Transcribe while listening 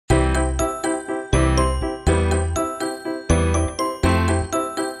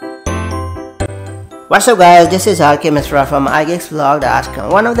What's up guys, this is RK Misra from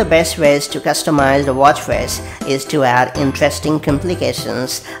iGeeksVlog.com. One of the best ways to customize the watch face is to add interesting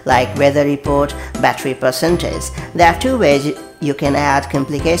complications like weather report, battery percentage. There are two ways you can add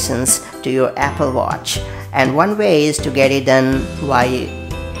complications to your Apple Watch, and one way is to get it done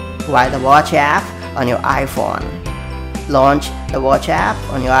via the Watch app on your iPhone. Launch the Watch app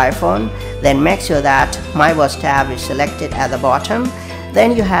on your iPhone, then make sure that My Watch tab is selected at the bottom.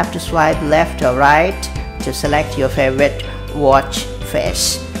 Then you have to swipe left or right to select your favorite watch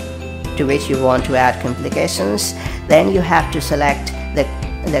face to which you want to add complications. Then you have to select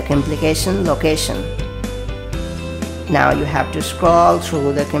the complication location. Now you have to scroll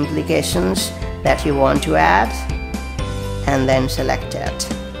through the complications that you want to add and then select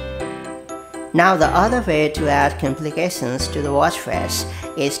it. Now the other way to add complications to the watch face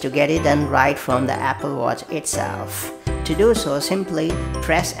is to get it done right from the Apple Watch itself. To do so, simply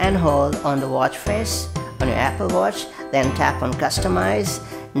press and hold on the watch face on your Apple Watch, then tap on Customize.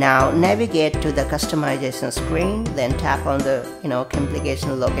 Now navigate to the customization screen, then tap on the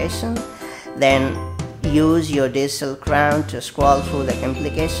complication location. Then use your digital crown to scroll through the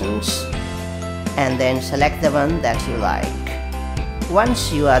complications and then select the one that you like.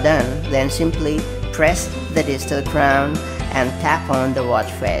 Once you are done, then simply press the digital crown and tap on the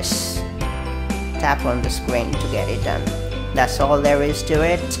watch face. Tap on the screen to get it done. That's all there is to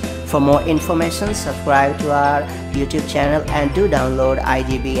it. For more information, subscribe to our YouTube channel and do download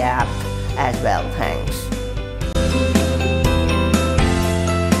IGB app as well. Thanks.